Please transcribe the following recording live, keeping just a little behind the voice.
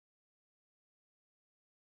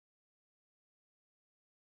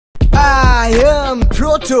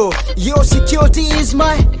Proto. Your security is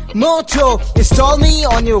my motto. Install me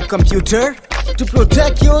on your computer to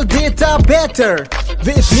protect your data better.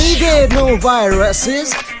 With me there no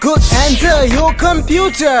viruses could enter your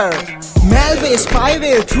computer. Malware,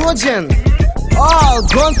 spyware, trojan, all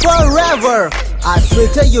gone forever. I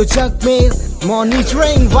filter your junk mail,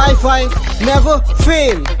 monitoring Wi-Fi never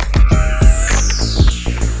fail.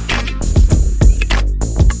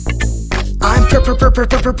 I'm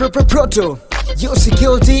Proto. Your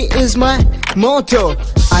security is my motto.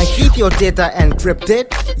 I keep your data encrypted,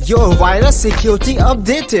 your virus security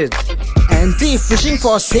updated. Anti-phishing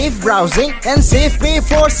for safe browsing and safe pay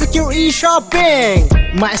for secure e-shopping.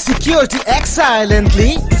 My security acts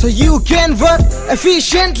silently so you can work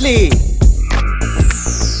efficiently.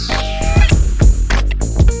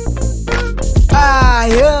 I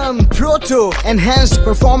am Proto. Enhanced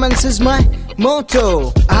performance is my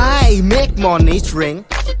motto. I make monitoring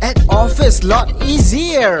at office lot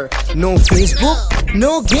easier. No Facebook,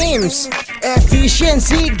 no games.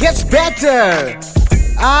 Efficiency gets better.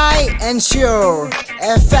 I ensure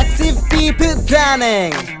effective people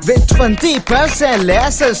planning. With 20%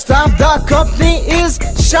 lesser staff, the company is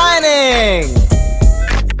shining.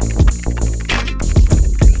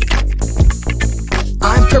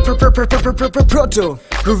 I'm Proto.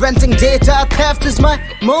 Preventing data theft is my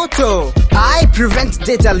motto. I prevent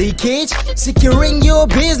data leakage, securing your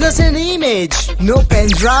business and image. No pen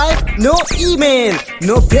drive, no email,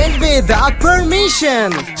 no print without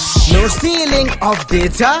permission. No stealing of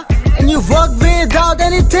data, and you work without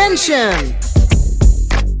any tension.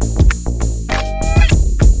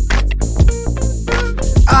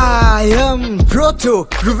 I am Proto.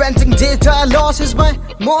 Preventing data loss is my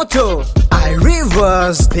motto. I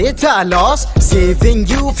reverse data loss, saving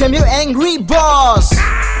you from your angry boss.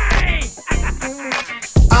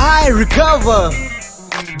 I recover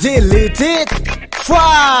deleted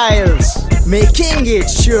files, making it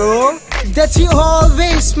sure that you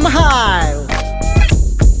always smile.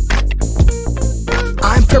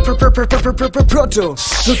 I'm Proto.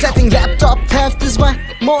 Protecting laptop theft is my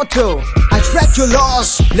motto. I track your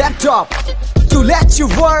lost laptop to let you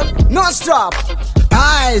work non-stop.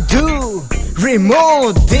 I do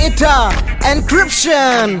remote data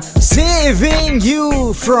encryption, saving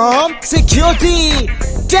you from security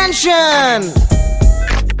tension.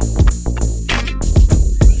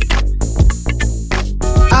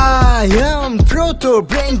 I am Proto.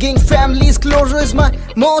 Bringing families closer is my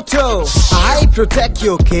motto. I protect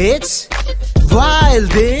your kids while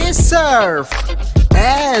they surf,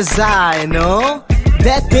 as I know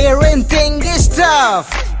that parenting is tough.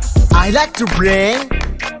 I like to bring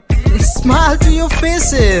a smile to your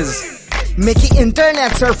faces, making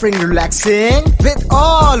internet surfing relaxing with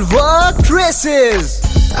all work traces.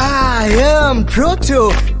 I am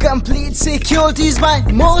Proto. Complete security is my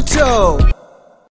motto.